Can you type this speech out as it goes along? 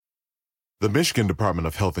The Michigan Department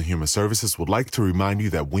of Health and Human Services would like to remind you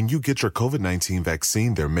that when you get your COVID-19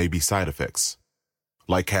 vaccine, there may be side effects,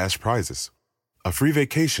 like cash prizes, a free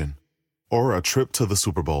vacation, or a trip to the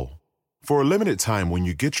Super Bowl. For a limited time, when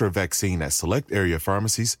you get your vaccine at select area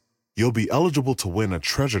pharmacies, you'll be eligible to win a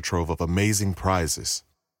treasure trove of amazing prizes.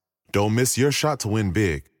 Don't miss your shot to win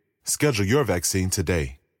big. Schedule your vaccine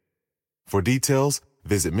today. For details,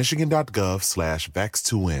 visit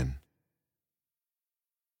michigan.gov/vax2win.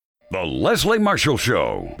 The Leslie Marshall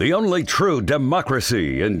Show, the only true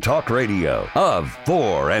democracy in talk radio, of,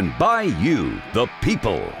 for, and by you, the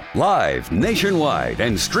people. Live nationwide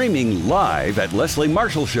and streaming live at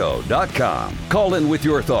lesliemarshallshow.com. Call in with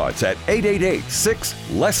your thoughts at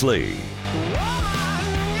 888-6-LESLIE.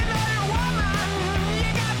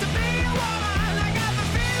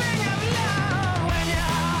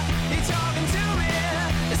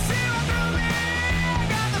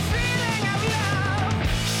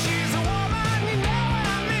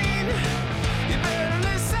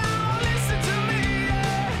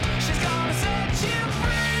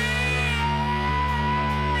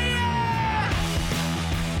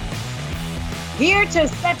 Here to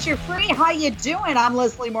set you free. How you doing? I'm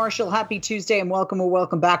Leslie Marshall. Happy Tuesday and welcome or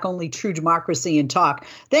welcome back. Only true democracy and talk.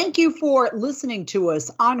 Thank you for listening to us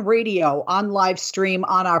on radio, on live stream,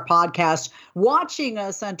 on our podcast, watching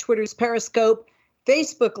us on Twitter's Periscope,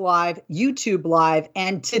 Facebook Live, YouTube Live,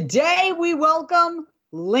 and today we welcome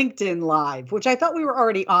LinkedIn Live, which I thought we were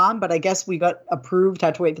already on, but I guess we got approved,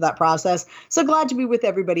 had to wait for that process. So glad to be with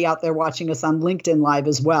everybody out there watching us on LinkedIn Live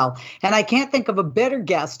as well. And I can't think of a better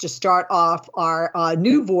guest to start off our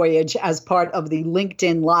new voyage as part of the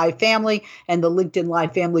LinkedIn Live family and the LinkedIn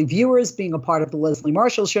Live family viewers being a part of the Leslie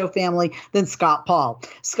Marshall Show family than Scott Paul.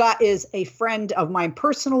 Scott is a friend of mine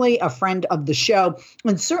personally, a friend of the show,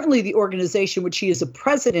 and certainly the organization which he is a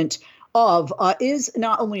president of is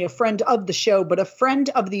not only a friend of the show, but a friend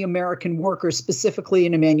of the American workers, specifically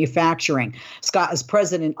in manufacturing. Scott is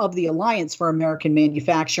president of the Alliance for American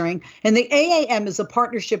Manufacturing, and the AAM is a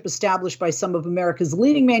partnership established by some of America's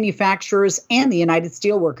leading manufacturers and the United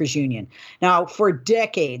Steelworkers Union. Now, for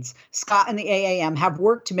decades, Scott and the AAM have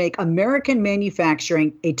worked to make American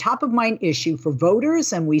manufacturing a top-of-mind issue for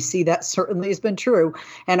voters, and we see that certainly has been true,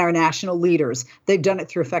 and our national leaders. They've done it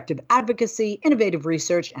through effective advocacy, innovative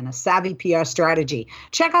research, and a savvy PR strategy.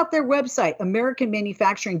 Check out their website,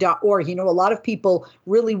 AmericanManufacturing.org. You know, a lot of people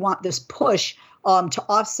really want this push to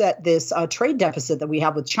offset this trade deficit that we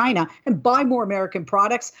have with China and buy more American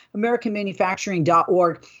products.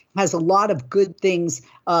 AmericanManufacturing.org has a lot of good things,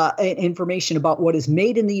 information about what is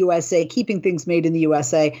made in the USA, keeping things made in the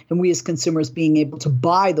USA, and we as consumers being able to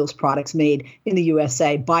buy those products made in the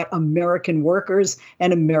USA by American workers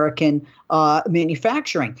and American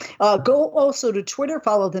manufacturing. Go also to Twitter,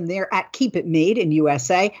 follow them there at Keep It Made in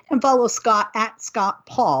USA, and follow Scott at Scott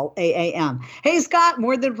Paul AAM. Hey, Scott,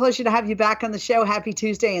 more than a pleasure to have you back on the show. Happy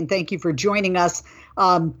Tuesday, and thank you for joining us.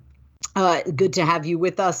 Good to have you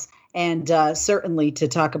with us. And certainly to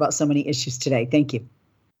talk about so many issues today. Thank you.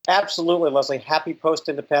 Absolutely, Leslie. Happy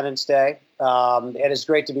post-Independence Day. It is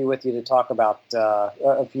great to be with you to talk about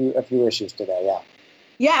a few issues today. Yeah.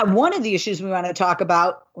 Yeah, one of the issues we want to talk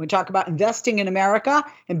about, when we talk about investing in America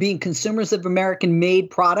and being consumers of American-made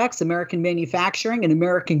products, American manufacturing, and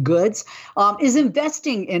American goods, is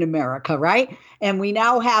investing in America, right? And we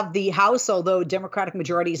now have the House, although Democratic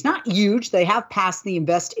majority is not huge, they have passed the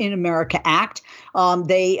Invest in America Act.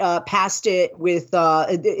 They passed it with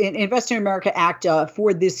Invest in America Act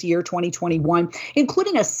for this year, 2021,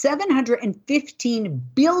 including a $715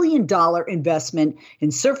 billion investment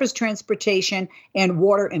in surface transportation and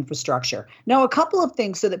water infrastructure. Now, a couple of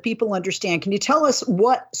things so that people understand. Can you tell us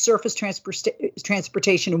what surface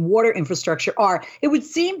transportation and water infrastructure are? It would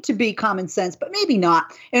seem to be common sense, but maybe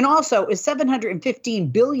not. And also, is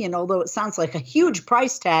 $715 billion, although it sounds like a huge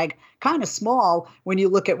price tag, kind of small when you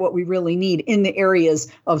look at what we really need in the areas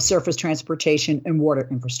of surface transportation and water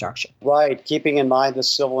infrastructure. Right. Keeping in mind the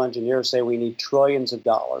civil engineers say we need trillions of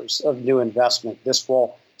dollars of new investment. This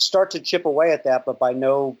will start to chip away at that, but by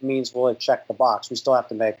no means will it check the box. We still have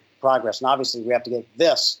to make progress. And obviously, we have to get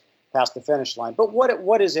this past the finish line. But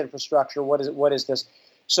what is infrastructure? What is this?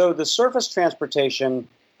 So the surface transportation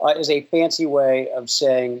is a fancy way of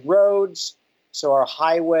saying roads, so our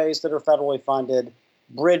highways that are federally funded,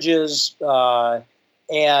 bridges, and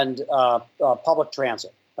public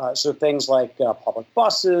transit. So things like public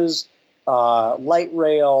buses, light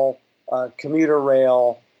rail, commuter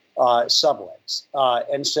rail, subways.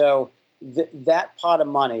 And so that pot of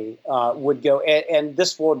money would go, and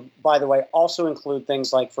this would, by the way, also include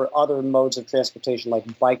things like for other modes of transportation,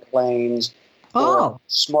 like bike lanes, for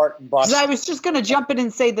smart bus. I was just going to jump in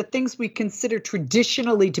and say the things we consider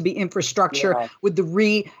traditionally to be infrastructure with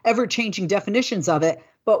the ever-changing definitions of it.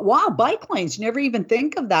 But wow, bike lanes, you never even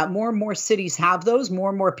think of that. More and more cities have those. More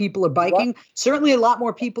and more people are biking. Right. Certainly a lot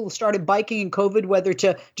more people started biking in COVID, whether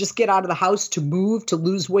to just get out of the house, to move, to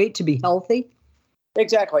lose weight, to be healthy.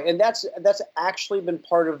 Exactly, and that's actually been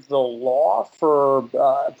part of the law for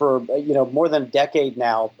more than a decade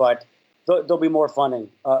now. But there'll be more funding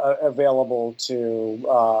available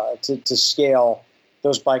to scale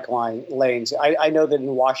those bike lanes. I know that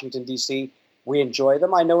in Washington D.C. we enjoy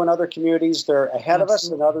them. I know in other communities they're ahead of us,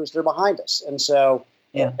 and others they're behind us. And so,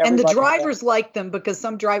 and the drivers like them because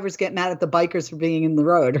some drivers get mad at the bikers for being in the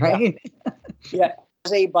road, right? Yeah.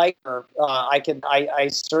 As a biker, I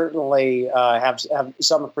certainly have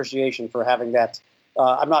some appreciation for having that.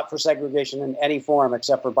 I'm not for segregation in any form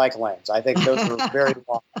except for bike lanes. I think those are very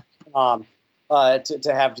long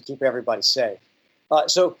to have to keep everybody safe.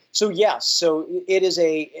 So it is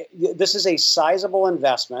this is a sizable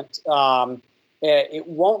investment. It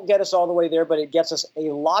won't get us all the way there, but it gets us a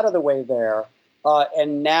lot of the way there.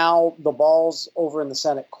 And now the ball's over in the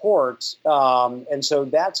Senate court, and so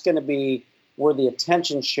that's going to be where the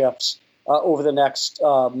attention shifts over the next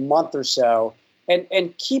month or so.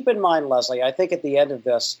 And keep in mind, Leslie, I think at the end of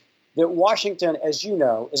this, that Washington, as you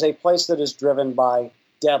know, is a place that is driven by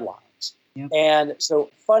deadlines. Yep. And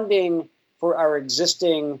so funding for our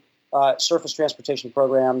existing surface transportation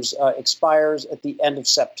programs expires at the end of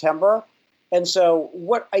September. And so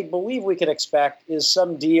what I believe we can expect is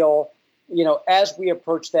some deal, as we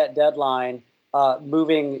approach that deadline,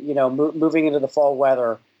 moving into the fall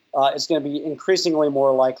weather. It's going to be increasingly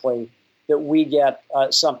more likely that we get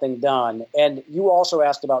something done. And you also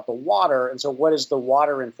asked about the water. And so what is the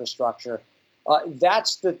water infrastructure?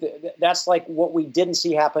 That's like what we didn't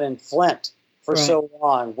see happen in Flint for so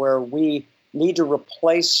long, where we need to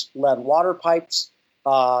replace lead water pipes.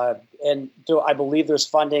 And so I believe there's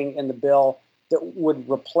funding in the bill that would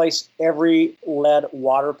replace every lead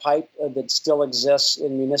water pipe that still exists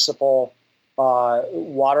in municipal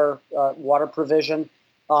water provision.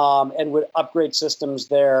 And would upgrade systems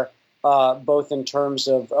there, both in terms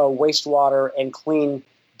of wastewater and clean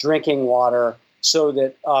drinking water, so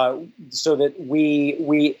that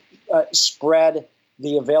we spread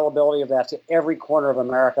the availability of that to every corner of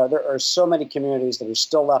America. There are so many communities that are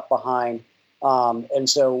still left behind, and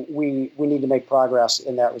so we need to make progress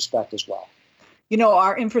in that respect as well.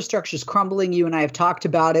 Our infrastructure is crumbling. You and I have talked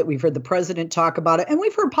about it. We've heard the president talk about it. And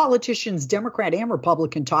we've heard politicians, Democrat and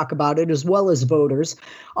Republican, talk about it, as well as voters.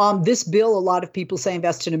 This bill, a lot of people say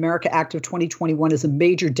Invest in America Act of 2021 is a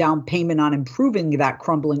major down payment on improving that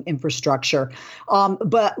crumbling infrastructure.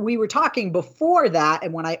 But we were talking before that,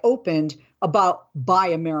 and when I opened, about Buy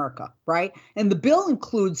America, right? And the bill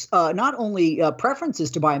includes not only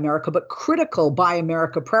preferences to Buy America, but critical Buy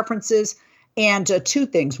America preferences. And two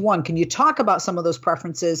things. One, can you talk about some of those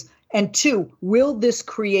preferences? And two, will this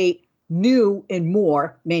create new and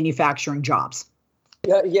more manufacturing jobs?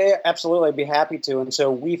 Yeah, absolutely. I'd be happy to. And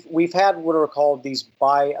so we've had what are called these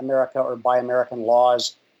Buy America or Buy American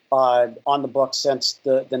laws on the books since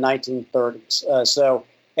the 1930s.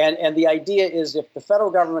 And the idea is if the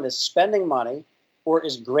federal government is spending money or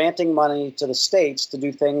is granting money to the states to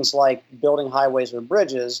do things like building highways or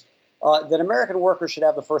bridges, that American workers should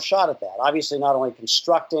have the first shot at that. Obviously, not only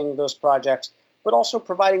constructing those projects, but also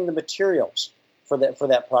providing the materials for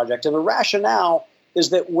that project. And the rationale is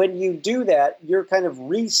that when you do that, you're kind of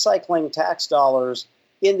recycling tax dollars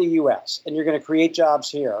in the U.S., and you're going to create jobs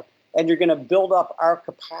here, and you're going to build up our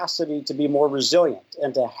capacity to be more resilient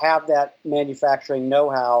and to have that manufacturing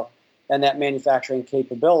know-how and that manufacturing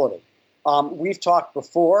capability. We've talked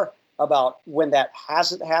before about when that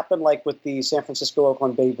hasn't happened, like with the San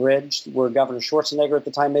Francisco-Oakland Bay Bridge, where Governor Schwarzenegger at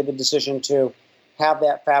the time made the decision to have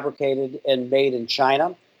that fabricated and made in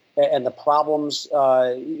China, and the problems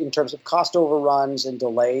in terms of cost overruns and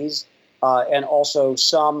delays, and also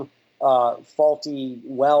some faulty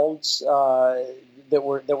welds that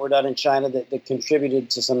were done in China that contributed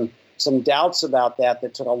to some doubts about that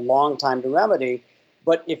took a long time to remedy.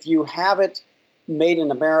 But if you have it made in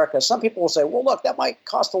America, some people will say, well, look, that might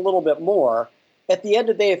cost a little bit more. At the end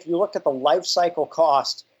of the day, if you look at the life cycle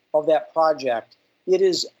cost of that project, it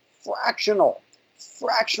is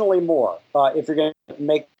fractionally more if you're going to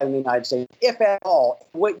make it in the United States, if at all.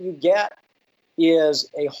 What you get is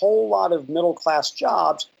a whole lot of middle-class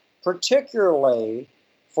jobs, particularly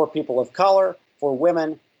for people of color, for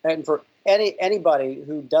women, and for anybody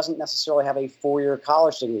who doesn't necessarily have a four-year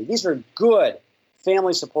college degree. These are good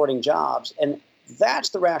family-supporting jobs, and that's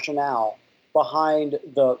the rationale behind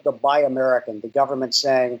the Buy American, the government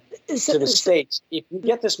saying to the states, if you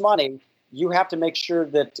get this money, you have to make sure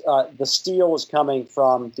that the steel is coming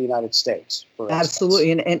from the United States.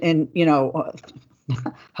 Absolutely. And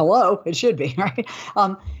hello, it should be, right?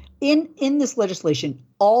 In this legislation,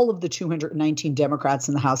 all of the 219 Democrats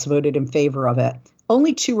in the House voted in favor of it.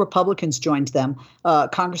 Only 2 Republicans joined them,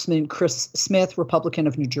 Congressman Chris Smith, Republican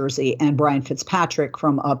of New Jersey, and Brian Fitzpatrick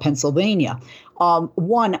from Pennsylvania.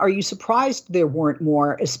 One, are you surprised there weren't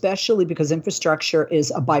more, especially because infrastructure is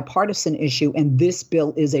a bipartisan issue and this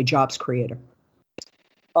bill is a jobs creator?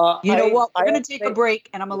 You know what? We're going to take a break,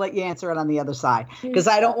 and I'm going to let you answer it on the other side because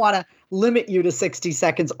I don't want to limit you to 60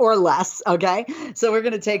 seconds or less, okay? So we're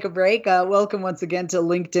going to take a break. Welcome once again to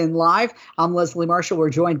LinkedIn Live. I'm Leslie Marshall. We're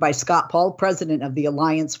joined by Scott Paul, president of the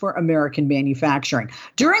Alliance for American Manufacturing.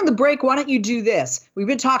 During the break, why don't you do this? We've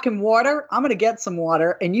been talking water. I'm going to get some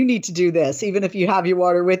water, and you need to do this, even if you have your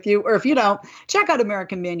water with you, or if you don't, check out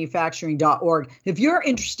AmericanManufacturing.org. If you're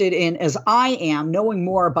interested in, as I am, knowing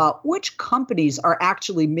more about which companies are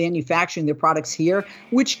actually manufacturing their products here,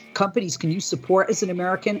 which companies can you support as an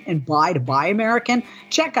American and buy to buy American,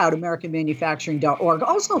 check out AmericanManufacturing.org.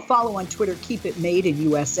 Also follow on Twitter, Keep It Made in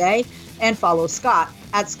USA, and follow Scott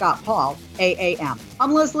at Scott Paul, AAM.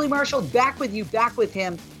 I'm Leslie Marshall, back with you, back with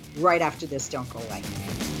him right after this. Don't go away.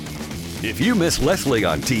 If you missed Leslie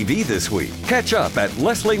on TV this week, catch up at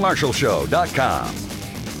lesliemarshallshow.com.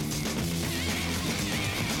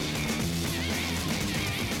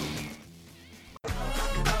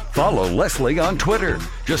 Follow Leslie on Twitter.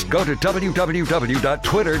 Just go to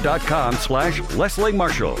www.twitter.com/Leslie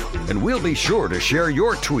Marshall, and we'll be sure to share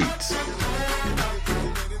your tweets.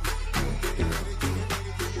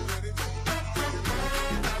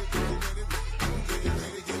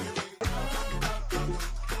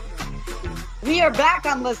 We are back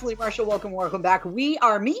on Leslie Marshall. Welcome back. We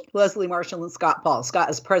are me, Leslie Marshall, and Scott Paul. Scott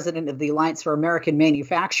is president of the Alliance for American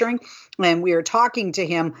Manufacturing, and we are talking to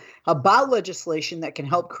him about legislation that can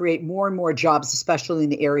help create more and more jobs, especially in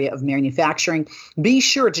the area of manufacturing. Be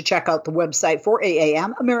sure to check out the website for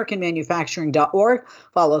AAM, AmericanManufacturing.org.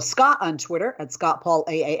 Follow Scott on Twitter at Scott Paul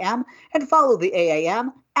AAM, and follow the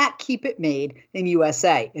AAM at Keep It Made in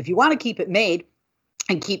USA. If you want to keep it made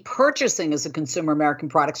and keep purchasing as a consumer American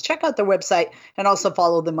products, check out their website and also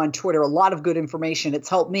follow them on Twitter. A lot of good information. It's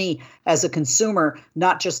helped me as a consumer,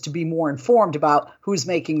 not just to be more informed about who's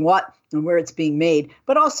making what and where it's being made,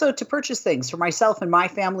 but also to purchase things for myself and my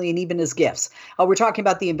family and even as gifts. We're talking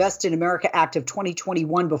about the Invest in America Act of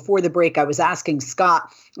 2021. Before the break, I was asking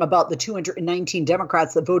Scott about the 219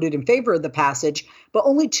 Democrats that voted in favor of the passage, but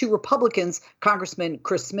only 2 Republicans, Congressman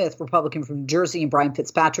Chris Smith, Republican from New Jersey, and Brian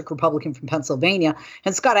Fitzpatrick, Republican from Pennsylvania.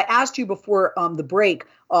 And Scott, I asked you before the break,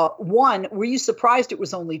 one, were you surprised it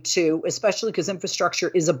was only 2, especially because infrastructure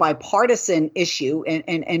is a bipartisan issue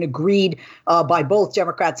and agreed by both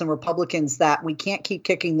Democrats and Republicans that we can't keep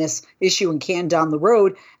kicking this issue and can down the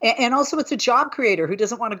road. And also it's a job creator who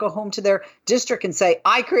doesn't want to go home to their district and say,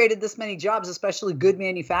 I created this many jobs, especially good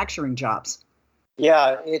manufacturing jobs.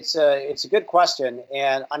 Yeah, it's a good question.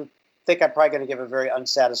 And I think I'm probably going to give a very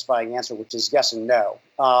unsatisfying answer, which is yes and no.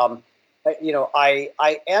 I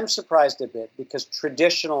am surprised a bit because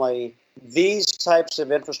traditionally these types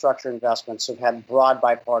of infrastructure investments have had broad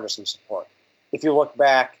bipartisan support. If you look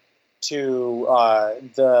back to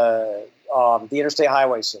the interstate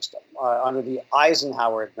highway system under the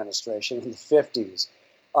Eisenhower administration in the 50s,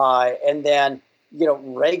 and then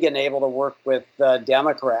Reagan able to work with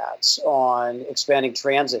Democrats on expanding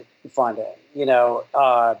transit funding,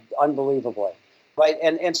 unbelievably. Right.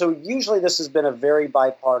 And so usually this has been a very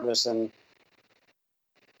bipartisan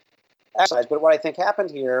exercise. But what I think happened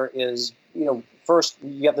here is, first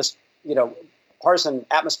you have this, partisan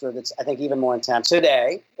atmosphere that's, I think, even more intense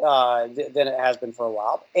today than it has been for a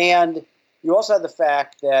while. And you also have the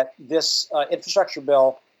fact that this infrastructure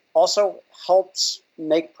bill also helps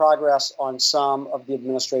make progress on some of the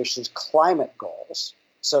administration's climate goals.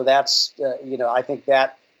 So that's, I think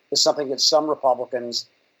that is something that some Republicans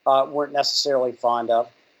weren't necessarily fond of.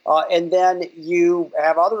 And then you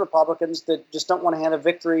have other Republicans that just don't want to hand a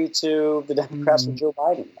victory to the Democrats and Joe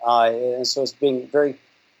Biden. And so it's being very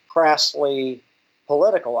crassly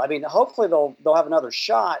political. I mean, hopefully they'll have another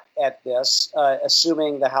shot at this,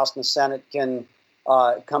 assuming the House and the Senate can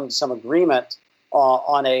come to some agreement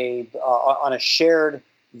on a shared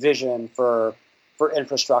vision for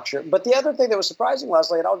infrastructure. But the other thing that was surprising,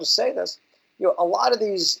 Leslie, and I'll just say this, a lot of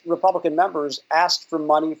these Republican members asked for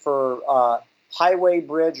money for highway,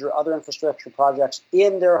 bridge, or other infrastructure projects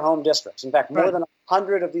in their home districts. In fact, more than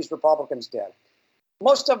 100 of these Republicans did.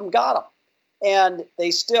 Most of them got them. And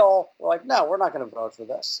they still were like, no, we're not going to vote for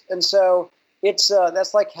this. And so it's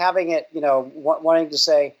that's like having it, wanting to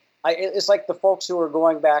say, it's like the folks who are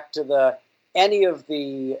going back to any of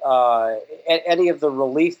the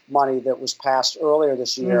relief money that was passed earlier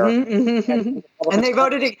this year, and they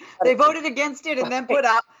voted against it, and then put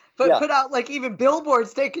out like even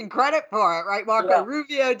billboards taking credit for it, right? Marco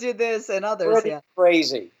Rubio did this, and others.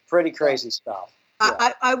 Pretty crazy stuff.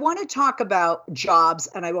 Yeah. I want to talk about jobs,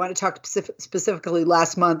 and I want to talk specifically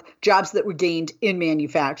last month, jobs that were gained in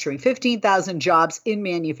manufacturing. 15,000 jobs in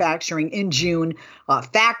manufacturing in June.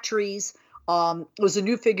 Factories. Was the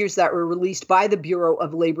new figures that were released by the Bureau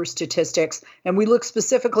of Labor Statistics. And we look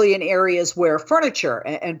specifically in areas where furniture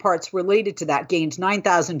and parts related to that gained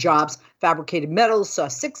 9,000 jobs. Fabricated metals saw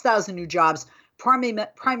 6,000 new jobs.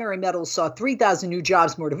 Primary metals saw 3,000 new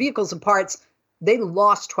jobs. Motor vehicles and parts, they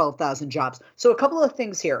lost 12,000 jobs. So a couple of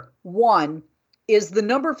things here. One, is the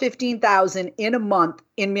number 15,000 in a month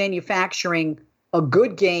in manufacturing a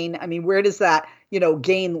good gain? I mean, where does that,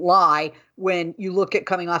 gain lie when you look at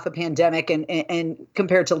coming off a pandemic and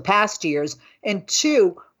compared to the past years? And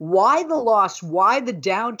two, why the loss? Why the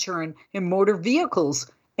downturn in motor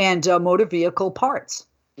vehicles and motor vehicle parts?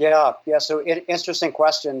 Yeah. So interesting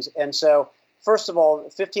questions. And so, first of all,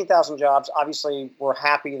 15,000 jobs, obviously we're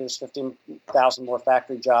happy there's 15,000 more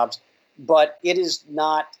factory jobs, but it is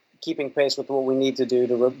not keeping pace with what we need to do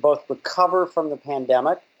to both recover from the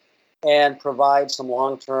pandemic and provide some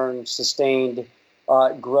long-term sustained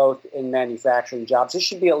growth in manufacturing jobs. It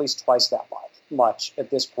should be at least twice that much at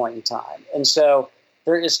this point in time. And so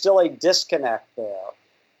there is still a disconnect there.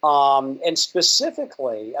 And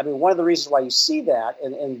specifically, I mean, one of the reasons why you see that,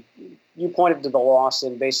 and you pointed to the loss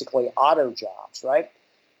in basically auto jobs, right?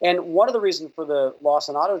 And one of the reasons for the loss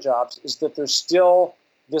in auto jobs is that there's still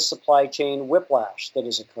this supply chain whiplash that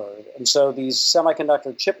has occurred. And so these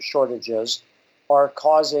semiconductor chip shortages are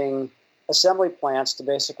causing assembly plants to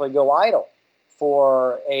basically go idle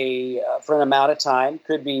for an amount of time,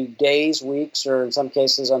 could be days, weeks, or in some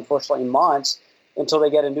cases, unfortunately, months, until they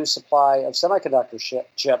get a new supply of semiconductor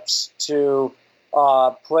chips to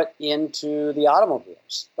put into the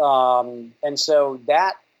automobiles. And so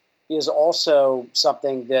that is also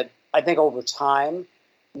something that I think over time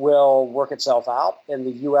will work itself out. And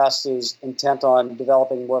the U.S. is intent on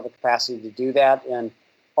developing more of a capacity to do that. And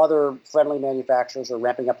other friendly manufacturers are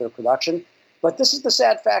ramping up their production. But this is the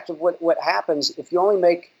sad fact of what happens if you only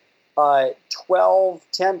make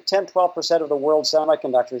 12% of the world's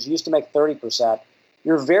semiconductors. You used to make 30%.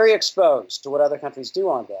 You're very exposed to what other countries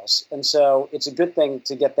do on this. And so it's a good thing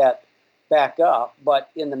to get that back up.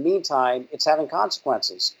 But in the meantime, it's having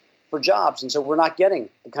consequences for jobs. And so we're not getting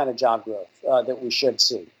the kind of job growth that we should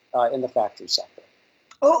see in the factory sector.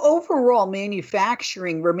 Overall,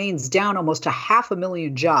 manufacturing remains down almost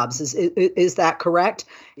 500,000 jobs. Is that correct?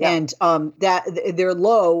 Yeah. And that they're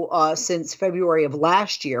low since February of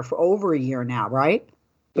last year, for over a year now, right?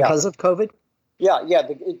 Because of COVID? Yeah.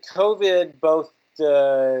 The COVID, both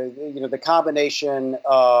the combination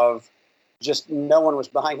of just no one was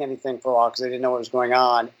buying anything for a while because they didn't know what was going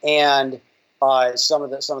on, and some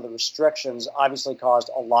of the restrictions obviously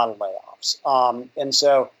caused a lot of layoffs. And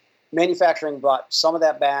so manufacturing brought some of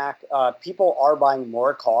that back. People are buying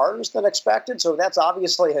more cars than expected, so that's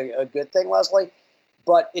obviously a good thing, Leslie.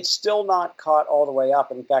 But it's still not caught all the way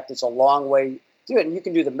up. In fact, it's a long way to do it. And you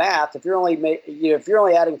can do the math. If you're only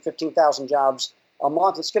adding 15,000 jobs a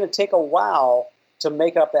month, it's going to take a while to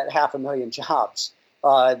make up that 500,000 jobs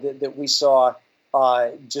that we saw.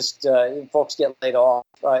 Folks get laid off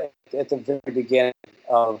at the very beginning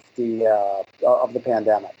of the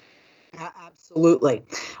pandemic. Absolutely.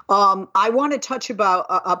 I want to touch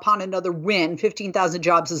upon another win. 15,000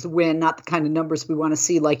 jobs is a win, not the kind of numbers we want to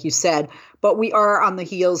see, like you said. But we are on the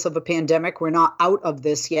heels of a pandemic. We're not out of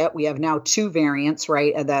this yet. We have now two variants,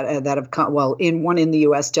 right, that have come. Well, one in the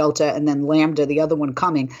U.S., Delta, and then Lambda, the other one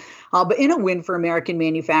coming. But in a win for American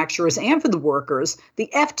manufacturers and for the workers, the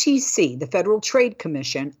FTC, the Federal Trade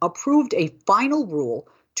Commission, approved a final rule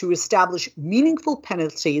to establish meaningful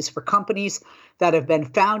penalties for companies that have been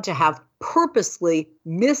found to have purposely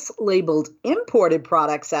mislabeled imported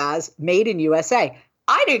products as made in USA.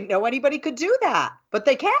 I didn't know anybody could do that, but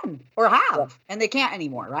they can or have, and they can't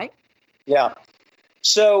anymore, right? Yeah.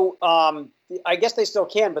 So I guess they still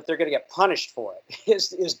can, but they're going to get punished for it. Is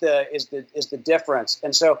the difference?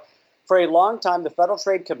 And so, for a long time, the Federal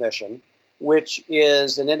Trade Commission, which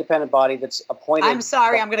is an independent body that's appointed. I'm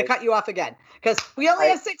sorry, I'm going to cut you off again because we only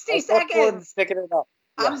have 60 seconds. Picking it up.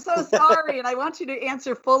 Yeah. I'm so sorry, and I want you to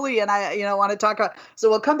answer fully, and I want to talk about. So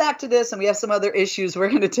we'll come back to this, and we have some other issues. We're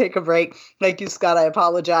going to take a break. Thank you, Scott. I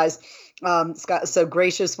apologize. Scott is so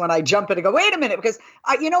gracious when I jump in and go, wait a minute, because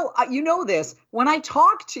you know this. When I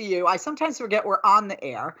talk to you, I sometimes forget we're on the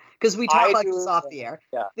air because we talk like this off the air.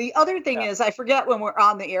 Yeah. The other thing is I forget when we're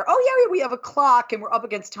on the air. Oh yeah, we have a clock and we're up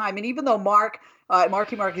against time. And even though Marky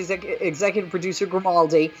Mark, executive producer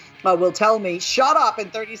Grimaldi, will tell me, shut up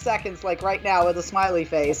in 30 seconds, like right now with a smiley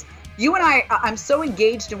face. You and I'm so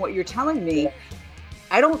engaged in what you're telling me.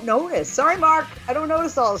 I don't notice. Sorry, Mark. I don't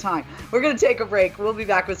notice all the time. We're going to take a break. We'll be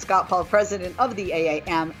back with Scott Paul, president of the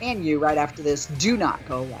AAM, and you right after this. Do not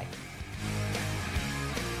go away.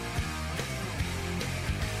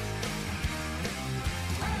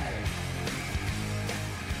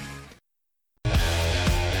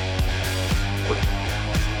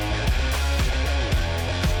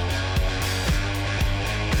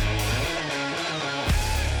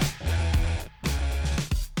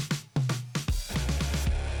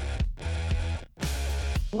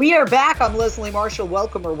 We are back. I'm Leslie Marshall.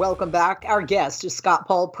 Welcome back. Our guest is Scott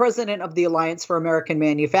Paul, president of the Alliance for American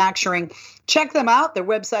Manufacturing. Check them out. Their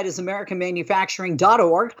website is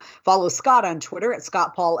americanmanufacturing.org. Follow Scott on Twitter at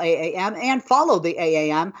ScottPaulAAM and follow the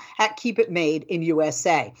AAM at Keep It Made in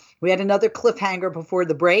USA. We had another cliffhanger before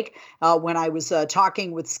the break when I was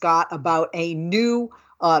talking with Scott about a new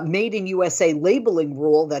Made in USA labeling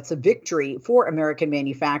rule that's a victory for American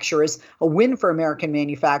manufacturers, a win for American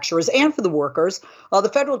manufacturers and for the workers. The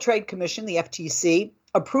Federal Trade Commission, the FTC,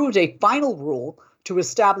 approved a final rule to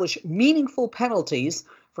establish meaningful penalties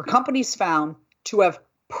for companies found to have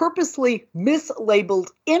purposely mislabeled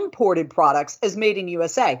imported products as made in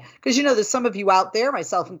USA. Because, there's some of you out there,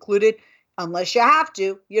 myself included, unless you have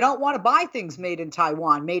to, you don't want to buy things made in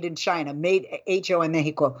Taiwan, made in China, made hecho en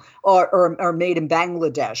Mexico, or made in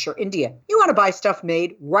Bangladesh or India. You want to buy stuff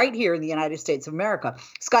made right here in the United States of America.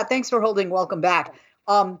 Scott, thanks for holding. Welcome back.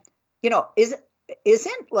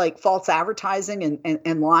 Isn't like false advertising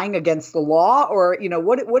and lying against the law, or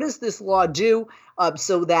what does this law do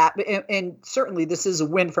so that and certainly this is a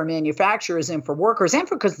win for manufacturers and for workers and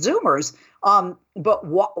for consumers. But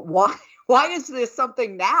why is this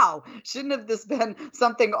something now? Shouldn't have this been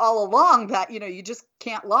something all along that you just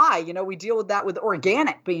can't lie? We deal with that with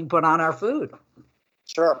organic being put on our food.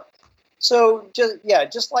 Sure. So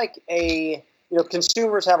just like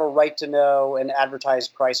consumers have a right to know an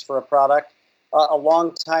advertised price for a product. A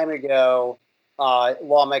long time ago,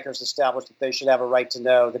 lawmakers established that they should have a right to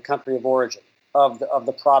know the country of origin of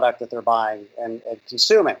the product that they're buying and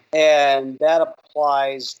consuming. And that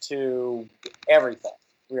applies to everything,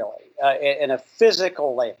 really, in a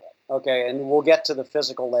physical label. Okay, and we'll get to the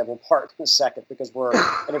physical label part in a second because we're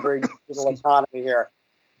in a very digital economy here.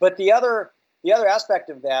 But the other aspect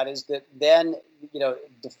of that is that then,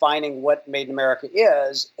 defining what Made in America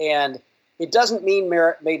is, and it doesn't mean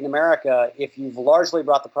made in America if you've largely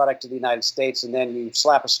brought the product to the United States and then you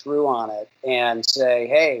slap a screw on it and say,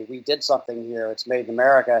 hey, we did something here, it's made in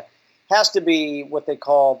America. It has to be what they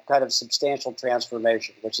call kind of substantial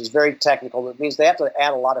transformation, which is very technical. It means they have to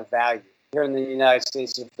add a lot of value here in the United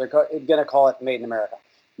States if they're going to call it made in America.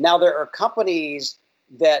 Now, there are companies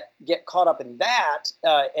that get caught up in that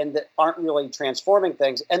and that aren't really transforming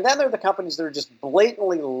things. And then there are the companies that are just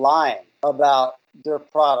blatantly lying about their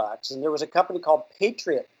products. And there was a company called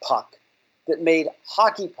Patriot Puck that made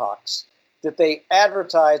hockey pucks that they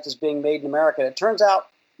advertised as being made in America. It turns out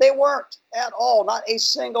they weren't at all. Not a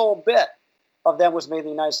single bit of them was made in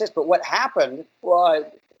the United States. But what happened was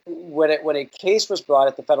when a case was brought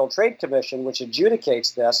at the Federal Trade Commission, which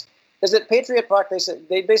adjudicates this, is that Patriot Puck,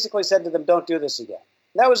 they basically said to them, don't do this again.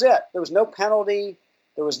 And that was it. There was no penalty.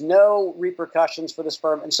 There was no repercussions for this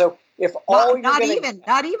firm. And so if all not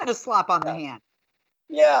even a slap on the hand.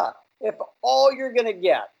 Yeah. If all you're going to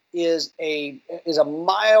get is a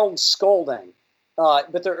mild scolding,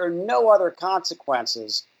 but there are no other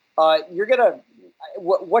consequences, you're going to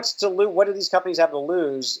what's to lose? What do these companies have to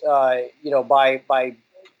lose? By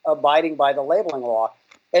abiding by the labeling law.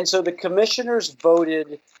 And so the commissioners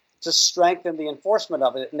voted to strengthen the enforcement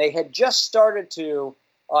of it, and they had just started to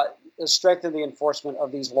strengthen the enforcement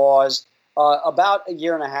of these laws about a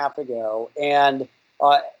year and a half ago, and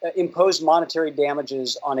imposed monetary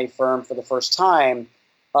damages on a firm for the first time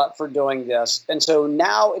for doing this. And so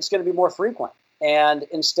now it's going to be more frequent. And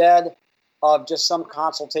instead of just some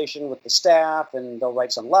consultation with the staff, and they'll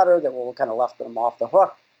write some letter that will kind of left them off the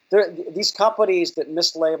hook, these companies that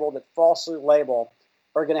mislabel, that falsely label,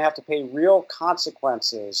 are going to have to pay real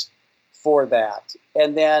consequences for that.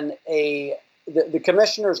 And then the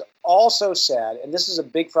commissioners also said, and this is a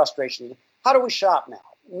big frustration, how do we shop now?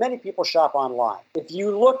 Many people shop online. If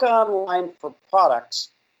you look online for products,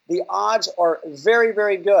 the odds are very,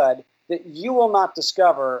 very good that you will not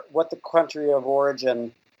discover what the country of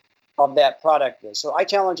origin of that product is. So I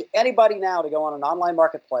challenge anybody now to go on an online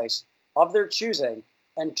marketplace of their choosing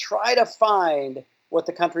and try to find what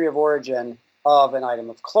the country of origin of an item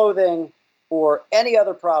of clothing or any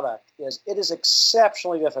other product is. It is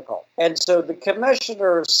exceptionally difficult. And so the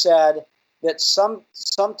commissioner said that some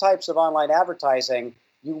types of online advertising,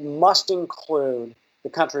 you must include the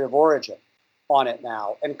country of origin on it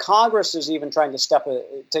now. And Congress is even trying to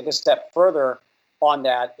take a step further on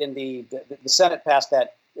that. In the Senate passed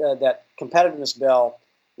that competitiveness bill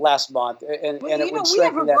last month, and it would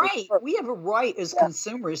strengthen that. We have a right as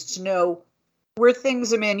consumers to know where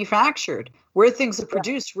things are manufactured, where things are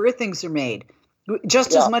produced, where things are made,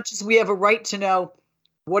 just as much as we have a right to know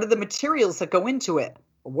what are the materials that go into it,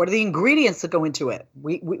 what are the ingredients that go into it.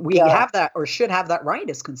 We have that, or should have that right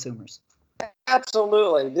as consumers.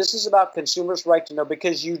 Absolutely. This is about consumers' right to know,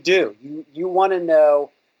 because you want to know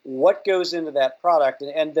what goes into that product,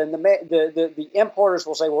 and then the importers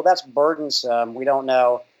will say, well, that's burdensome, we don't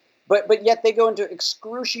know, but yet they go into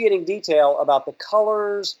excruciating detail about the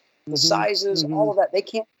colors, the sizes, all of that. They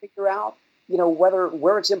can't figure out,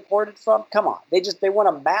 where it's imported from. Come on, they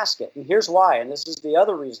want to mask it, and here's why. And this is the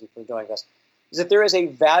other reason for doing this, is that there is a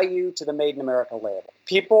value to the Made in America label.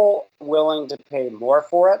 People are willing to pay more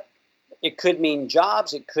for it. It could mean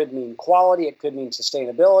jobs, it could mean quality, it could mean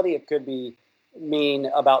sustainability, it could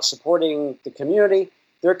mean about supporting the community.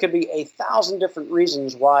 There could be 1,000 different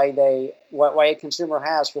reasons why a consumer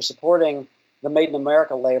has for supporting the Made in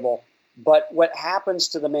America label. But what happens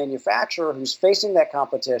to the manufacturer who's facing that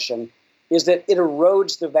competition is that it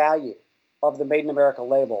erodes the value of the Made in America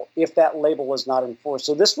label if that label is not enforced.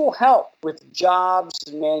 So this will help with jobs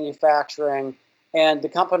and manufacturing and the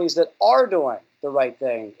companies that are doing the right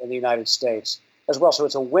thing in the United States as well. So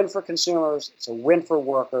it's a win for consumers, it's a win for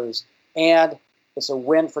workers, and it's a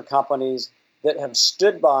win for companies that have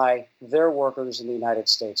stood by their workers in the United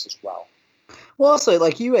States as well. Well, also,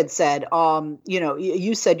 like you had said,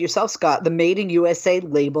 you said yourself, Scott, the Made in USA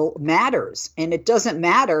label matters. And it doesn't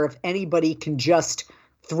matter if anybody can just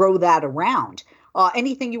throw that around.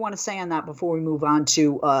 Anything you want to say on that before we move on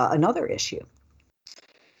to another issue?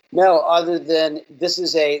 No, other than this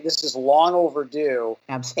is long overdue.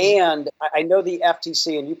 Absolutely. And I know the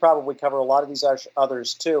FTC, and you probably cover a lot of these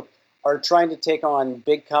others too, are trying to take on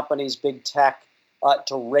big companies, big tech,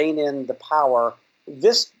 to rein in the power.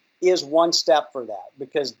 This is one step for that,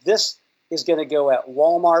 because this is going to go at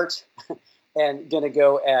Walmart and going to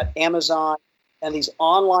go at Amazon and these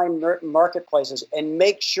online marketplaces, and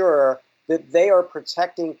make sure that they are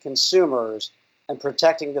protecting consumers and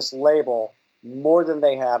protecting this label more than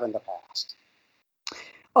they have in the past.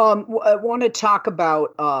 I want to talk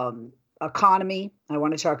about economy. I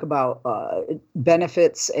want to talk about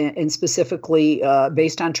benefits, and specifically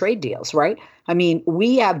based on trade deals, right? I mean,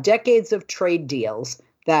 we have decades of trade deals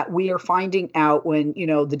that we are finding out when,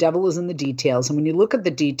 the devil is in the details. And when you look at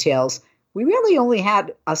the details, we really only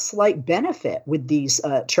had a slight benefit with these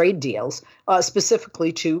trade deals,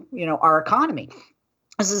 specifically to, our economy.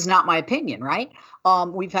 This is not my opinion, right?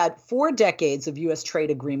 We've had 4 decades of U.S.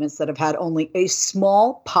 trade agreements that have had only a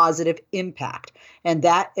small positive impact. And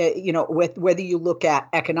that, with whether you look at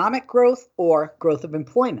economic growth or growth of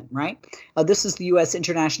employment, right? This is the U.S.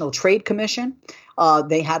 International Trade Commission.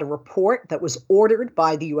 They had a report that was ordered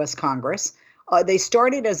by the U.S. Congress. They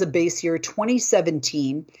started as a base year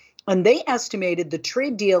 2017, and they estimated the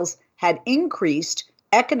trade deals had increased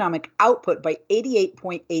economic output by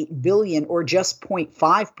 88.8 billion, or just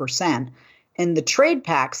 0.5%. And the trade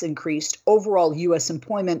pacts increased overall U.S.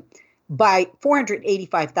 employment by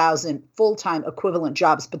 485,000 full-time equivalent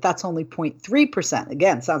jobs, but that's only 0.3%.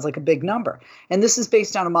 Again, sounds like a big number. And this is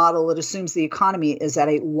based on a model that assumes the economy is at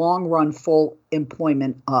a long-run full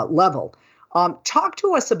employment level. Talk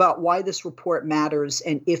to us about why this report matters,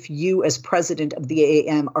 and if you, as president of the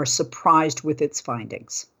AAM, are surprised with its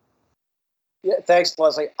findings. Yeah, thanks,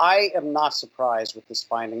 Leslie. I am not surprised with these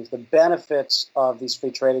findings. The benefits of these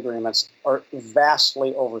free trade agreements are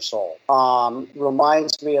vastly oversold.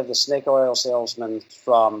 Reminds me of the snake oil salesman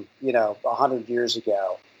from, 100 years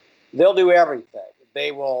ago. They'll do everything.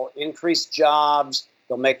 They will increase jobs.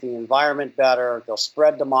 They'll make the environment better. They'll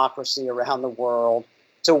spread democracy around the world.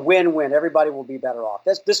 It's a win-win. Everybody will be better off.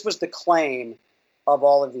 This was the claim of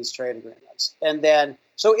all of these trade agreements. And then,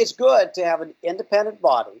 so it's good to have an independent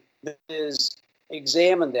body that is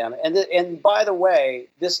examine them. And by the way,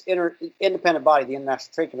 this independent body, the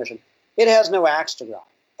International Trade Commission, it has no axe to grind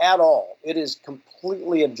at all. It is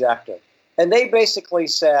completely objective. And they basically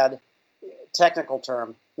said, technical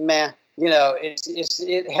term,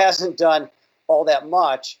 it hasn't done all that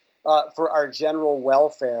much for our general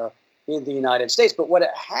welfare in the United States. But what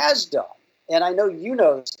it has done, and I know you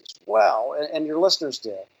know this, well, and your listeners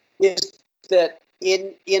did, is that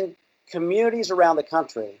in communities around the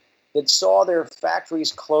country that saw their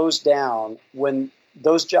factories close down when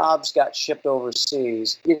those jobs got shipped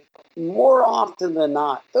overseas, more often than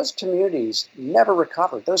not, those communities never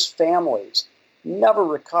recovered. Those families never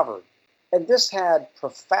recovered. And this had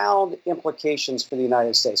profound implications for the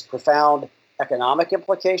United States, profound economic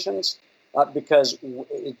implications, because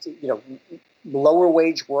lower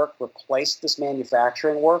wage work replaced this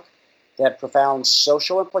manufacturing work. They had profound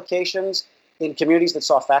social implications. In communities that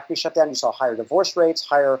saw factories shut down, you saw higher divorce rates,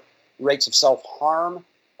 higher rates of self-harm,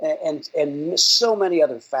 and so many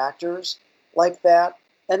other factors like that.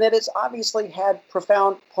 And then it's obviously had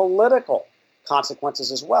profound political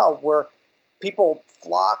consequences as well, where people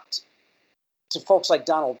flocked to folks like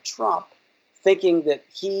Donald Trump thinking that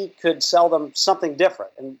he could sell them something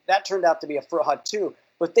different. And that turned out to be a fraud too.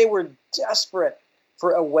 But they were desperate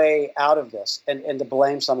for a way out of this and to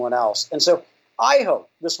blame someone else. And so I hope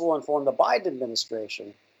this will inform the Biden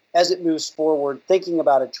administration as it moves forward thinking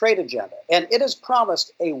about a trade agenda. And it has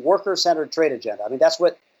promised a worker-centered trade agenda. I mean, that's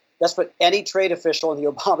what any trade official in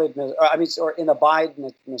the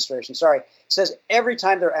Biden administration, says every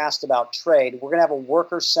time they're asked about trade, we're going to have a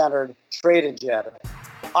worker-centered trade agenda.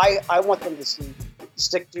 I want them to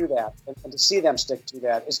stick to that, and to see them stick to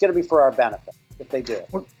that is going to be for our benefit if they do.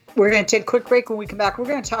 We're going to take a quick break. When we come back, we're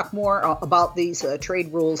going to talk more about these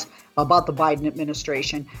trade rules, about the Biden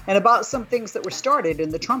administration, and about some things that were started in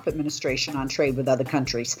the Trump administration on trade with other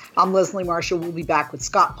countries. I'm Leslie Marshall. We'll be back with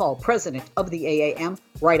Scott Paul, president of the AAM,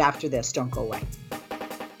 right after this. Don't go away.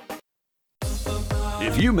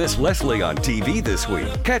 If you miss Leslie on TV this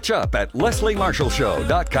week, catch up at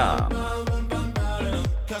lesliemarshallshow.com.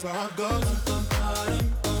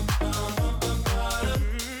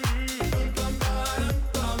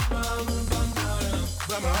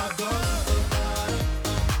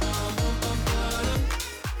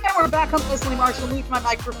 We're back. I'm Leslie Marshall. Leave my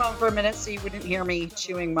microphone for a minute so you wouldn't hear me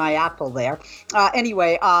chewing my apple there.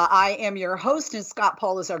 Anyway, I am your host, and Scott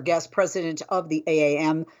Paul is our guest, president of the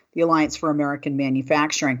AAM, the Alliance for American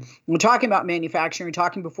Manufacturing. We're talking about manufacturing. We're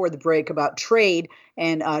talking before the break about trade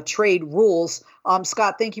and trade rules.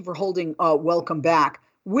 Scott, thank you for holding welcome back.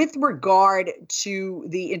 With regard to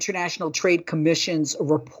the International Trade Commission's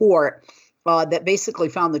report that basically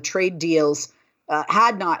found the trade deals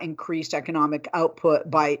had not increased economic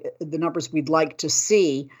output by the numbers we'd like to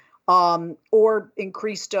see, or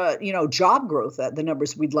increased, job growth at the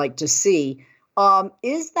numbers we'd like to see.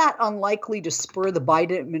 Is that unlikely to spur the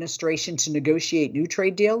Biden administration to negotiate new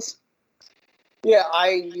trade deals? Yeah,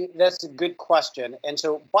 that's a good question. And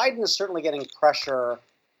so Biden is certainly getting pressure,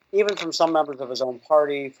 even from some members of his own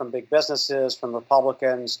party, from big businesses, from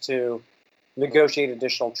Republicans, to negotiate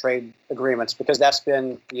additional trade agreements, because that's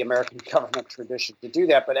been the American government tradition to do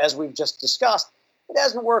that. But as we've just discussed, it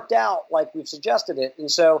hasn't worked out like we've suggested it.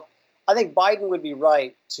 And so I think Biden would be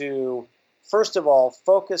right to, first of all,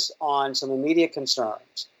 focus on some immediate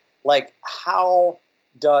concerns, like how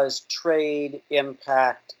does trade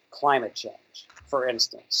impact climate change, for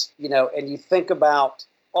instance? And you think about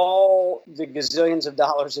all the gazillions of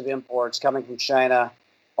dollars of imports coming from China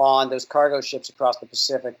on those cargo ships across the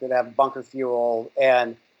Pacific that have bunker fuel,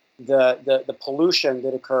 and the pollution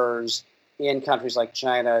that occurs in countries like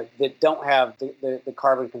China that don't have the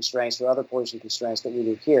carbon constraints or other pollution constraints that we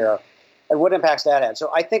do here, and what impacts that had. So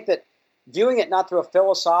I think that viewing it not through a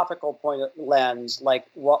philosophical lens, like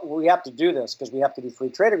we have to do this because we have to do free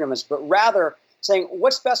trade agreements, but rather saying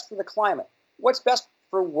what's best for the climate, what's best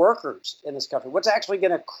for workers in this country, what's actually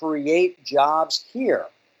going to create jobs here.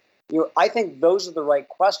 I think those are the right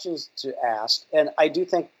questions to ask, and I do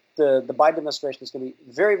think the Biden administration is going to be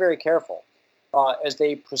very, very careful as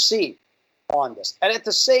they proceed on this. And at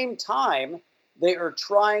the same time, they are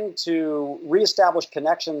trying to reestablish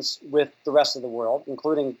connections with the rest of the world,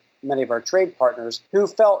 including many of our trade partners, who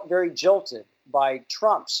felt very jilted by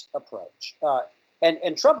Trump's approach.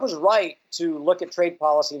 And Trump was right to look at trade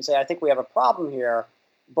policy and say, I think we have a problem here,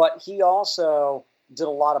 but he also did a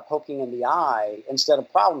lot of poking in the eye instead of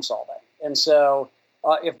problem solving. And so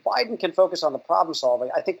if Biden can focus on the problem solving,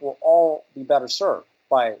 I think we'll all be better served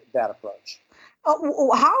by that approach.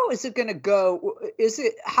 How is it going to go?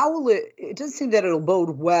 It doesn't seem that it'll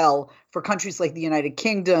bode well for countries like the United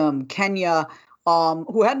Kingdom, Kenya,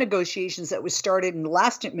 who had negotiations that was started in the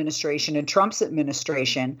last administration and Trump's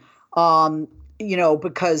administration.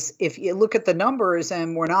 Because if you look at the numbers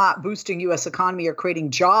and we're not boosting U.S. economy or creating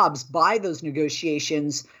jobs by those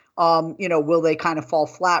negotiations, will they kind of fall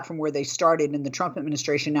flat from where they started in the Trump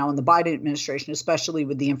administration now in the Biden administration, especially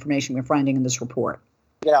with the information we're finding in this report?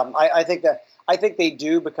 Yeah, I think that I think they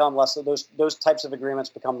do become less of those types of agreements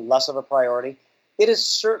become less of a priority. It is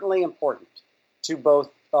certainly important to both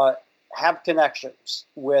have connections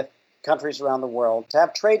with countries around the world, to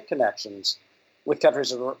have trade connections with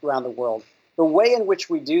countries around the world. The way in which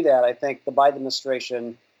we do that, I think the Biden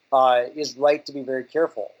administration is right to be very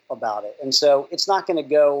careful about it. And so it's not going to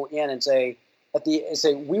go in and say,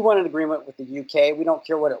 we want an agreement with the UK. We don't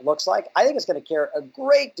care what it looks like. I think it's going to care a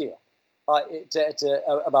great deal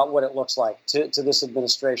about what it looks like to this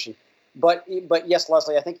administration. But yes,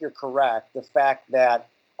 Leslie, I think you're correct. The fact that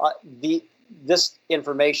this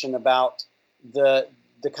information about the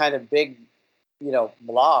kind of big,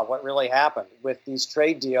 what really happened with these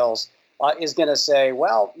trade deals is going to say,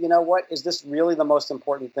 well, you know what? Is this really the most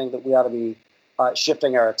important thing that we ought to be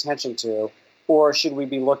shifting our attention to? Or should we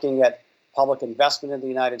be looking at public investment in the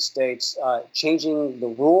United States, changing the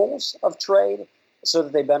rules of trade so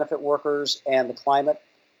that they benefit workers and the climate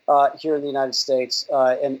here in the United States,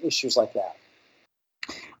 and issues like that?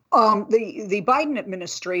 The Biden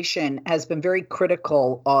administration has been very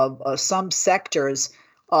critical of some sectors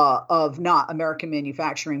of not American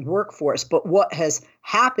manufacturing workforce, but what has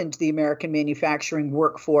happened to the American manufacturing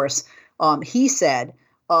workforce, he said,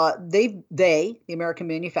 the American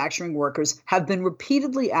manufacturing workers, have been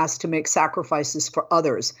repeatedly asked to make sacrifices for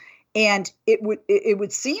others. And it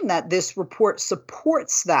would seem that this report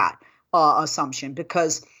supports that assumption,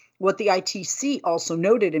 because what the ITC also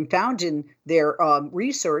noted and found in their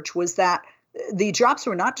research was that the drops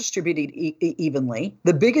were not distributed evenly.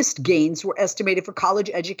 The biggest gains were estimated for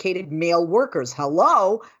college-educated male workers.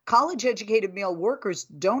 Hello, college-educated male workers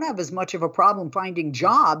don't have as much of a problem finding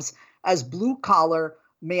jobs as blue-collar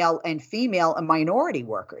male and female and minority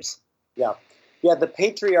workers. Yeah. The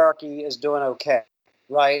patriarchy is doing okay,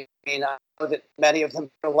 right? I mean, I know that many of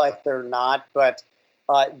them feel like they're not, but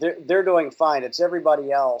they're doing fine. It's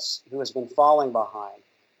everybody else who has been falling behind.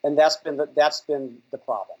 And that's been the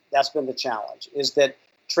problem. That's been the challenge, is that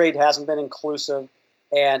trade hasn't been inclusive,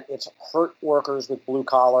 and it's hurt workers with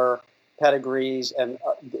blue-collar pedigrees and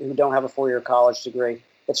who don't have a 4-year college degree.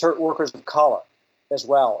 It's hurt workers of color as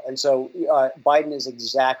well. And so Biden is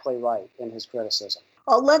exactly right in his criticism.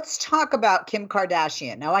 Let's talk about Kim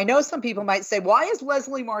Kardashian. Now, I know some people might say, why is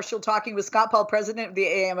Leslie Marshall talking with Scott Paul, president of the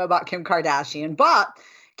AM, about Kim Kardashian? But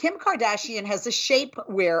Kim Kardashian has a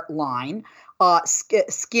shapewear line,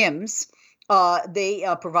 Skims. They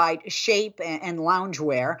provide shape and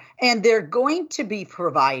loungewear, and they're going to be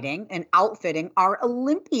providing and outfitting our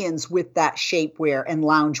Olympians with that shapewear and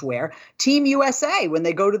loungewear. Team USA, when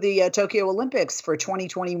they go to the Tokyo Olympics for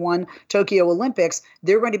 2021 Tokyo Olympics,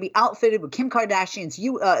 they're going to be outfitted with Kim Kardashian's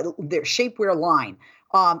their shapewear line.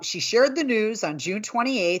 She shared the news on June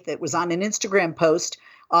 28th. It was on an Instagram post,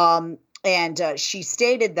 and she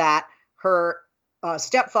stated that her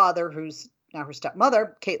stepfather, who's now her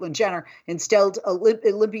stepmother, Caitlyn Jenner, instilled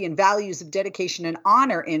Olympian values of dedication and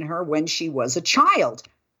honor in her when she was a child.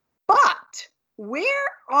 But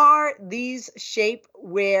where are these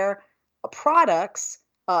shapewear products,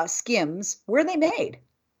 Skims, where are they made?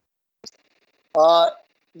 The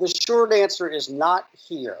short answer is not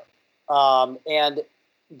here. And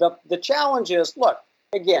the challenge is, look,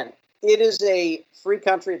 again, it is a free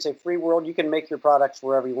country. It's a free world. You can make your products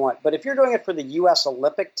wherever you want. But if you're doing it for the U.S.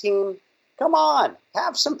 Olympic team, come on,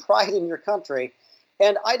 have some pride in your country.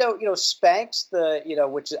 And I know, Spanx,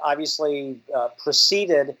 which obviously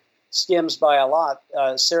preceded Skims by a lot,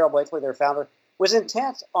 Sarah Blakely, their founder, was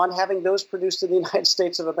intent on having those produced in the United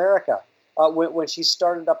States of America when she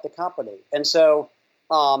started up the company. And so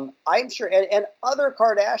I'm sure, and other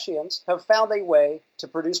Kardashians have found a way to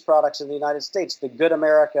produce products in the United States. The Good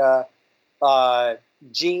America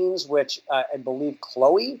jeans, which I believe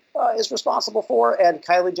Khloe is responsible for, and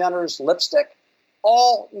Kylie Jenner's lipstick,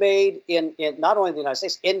 all made in not only the United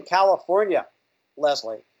States, in California,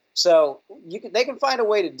 Leslie. So they can find a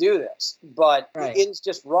way to do this, but It is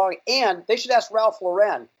just wrong. And they should ask Ralph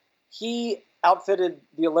Lauren. He outfitted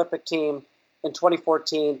the Olympic team in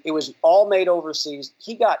 2014. It was all made overseas.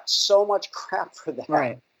 He got so much crap for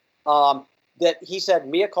that. That he said,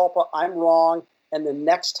 mea culpa, I'm wrong. And the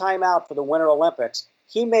next time out for the Winter Olympics,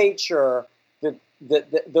 he made sure that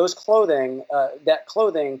those clothing, that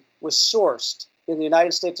clothing was sourced in the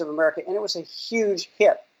United States of America, and it was a huge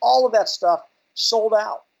hit. All of that stuff sold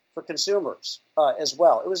out for consumers as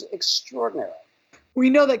well. It was extraordinary. We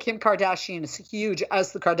know that Kim Kardashian is huge,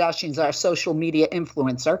 as the Kardashians are, social media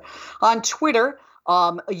influencer. On Twitter,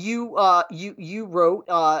 you wrote,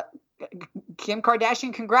 Kim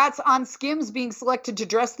Kardashian, congrats on Skims being selected to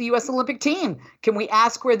dress the U.S. Olympic team. Can we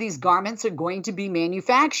ask where these garments are going to be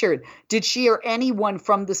manufactured? Did she or anyone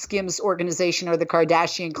from the Skims organization or the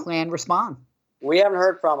Kardashian clan respond? We haven't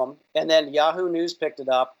heard from them. And then Yahoo News picked it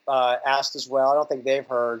up, asked as well. I don't think they've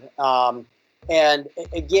heard. And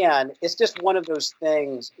again, it's just one of those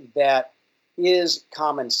things that is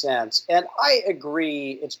common sense. And I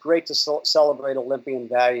agree, it's great to celebrate Olympian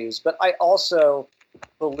values, but I also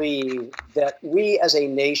believe that we as a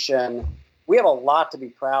nation, we have a lot to be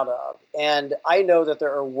proud of. And I know that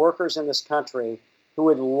there are workers in this country who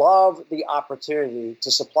would love the opportunity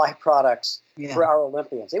to supply products for our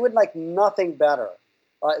Olympians. They would like nothing better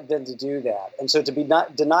than to do that. And so to be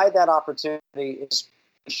denied that opportunity is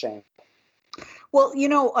a shame. Well,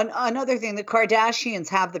 another thing, the Kardashians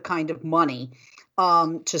have the kind of money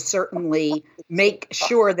to certainly make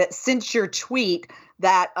sure that since your tweet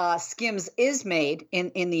that Skims is made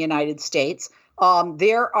in the United States,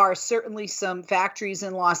 there are certainly some factories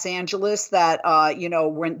in Los Angeles that,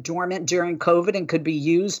 went dormant during COVID and could be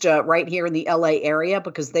used right here in the LA area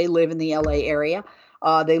because they live in the LA area.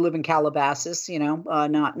 They live in Calabasas,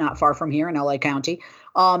 not far from here in LA County.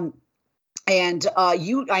 And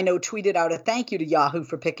you, I know, tweeted out a thank you to Yahoo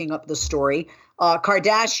for picking up the story.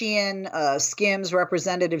 Kardashian, Skims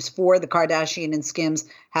representatives for the Kardashian and Skims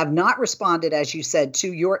have not responded, as you said,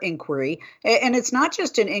 to your inquiry. And it's not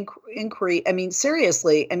just an inquiry. I mean,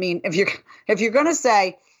 seriously, if you're going to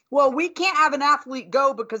say, well, we can't have an athlete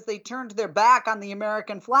go because they turned their back on the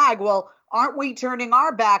American flag. Well, aren't we turning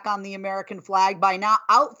our back on the American flag by not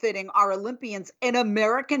outfitting our Olympians in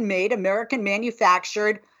American-made,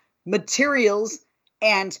 American-manufactured materials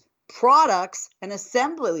and products and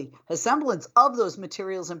assemblance of those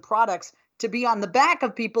materials and products to be on the back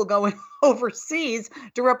of people going overseas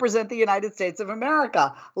to represent the United States of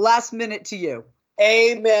America? Last minute to you.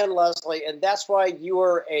 Amen, Leslie. And that's why you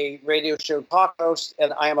are a radio show talk host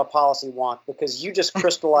and I am a policy wonk, because you just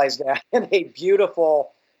crystallized that in a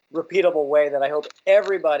beautiful, repeatable way that I hope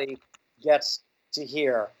everybody gets to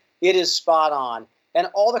hear. It is spot on. And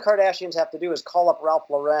all the Kardashians have to do is call up Ralph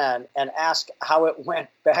Lauren and ask how it went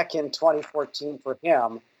back in 2014 for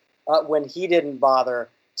him when he didn't bother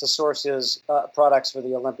to source his products for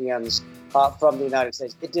the Olympians from the United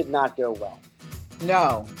States. It did not go well.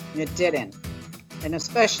 No, it didn't. And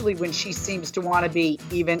especially when she seems to want to be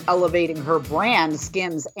even elevating her brand,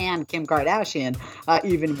 Skims and Kim Kardashian,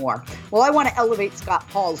 even more. Well, I want to elevate Scott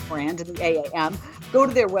Paul's brand in the AAM. Go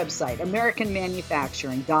to their website,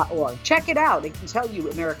 AmericanManufacturing.org. Check it out. It can tell you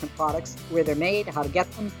American products, where they're made, how to get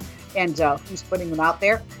them, and who's putting them out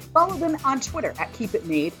there. Follow them on Twitter at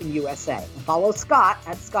KeepItMadeInUSA. And follow Scott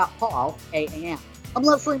at Scott Paul AAM. I'm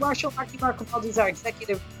Leslie Marshall. Marky Marcobaldi is our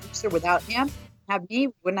executive producer. Without him, we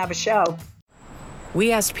wouldn't have a show.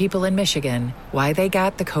 We asked people in Michigan why they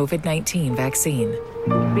got the COVID-19 vaccine.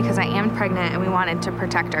 Because I am pregnant and we wanted to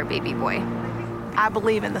protect our baby boy. I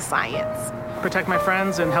believe in the science. Protect my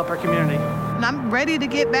friends and help our community. And I'm ready to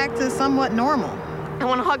get back to somewhat normal. I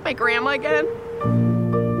want to hug my grandma again.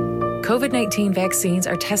 COVID-19 vaccines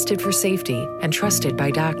are tested for safety and trusted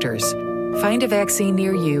by doctors. Find a vaccine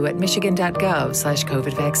near you at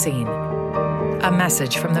michigan.gov/COVID vaccine. A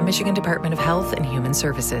message from the Michigan Department of Health and Human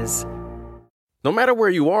Services. No matter where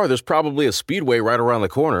you are, there's probably a Speedway right around the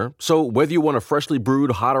corner. So whether you want a freshly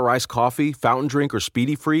brewed hot or iced coffee, fountain drink, or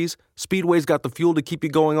Speedy Freeze, Speedway's got the fuel to keep you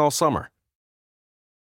going all summer.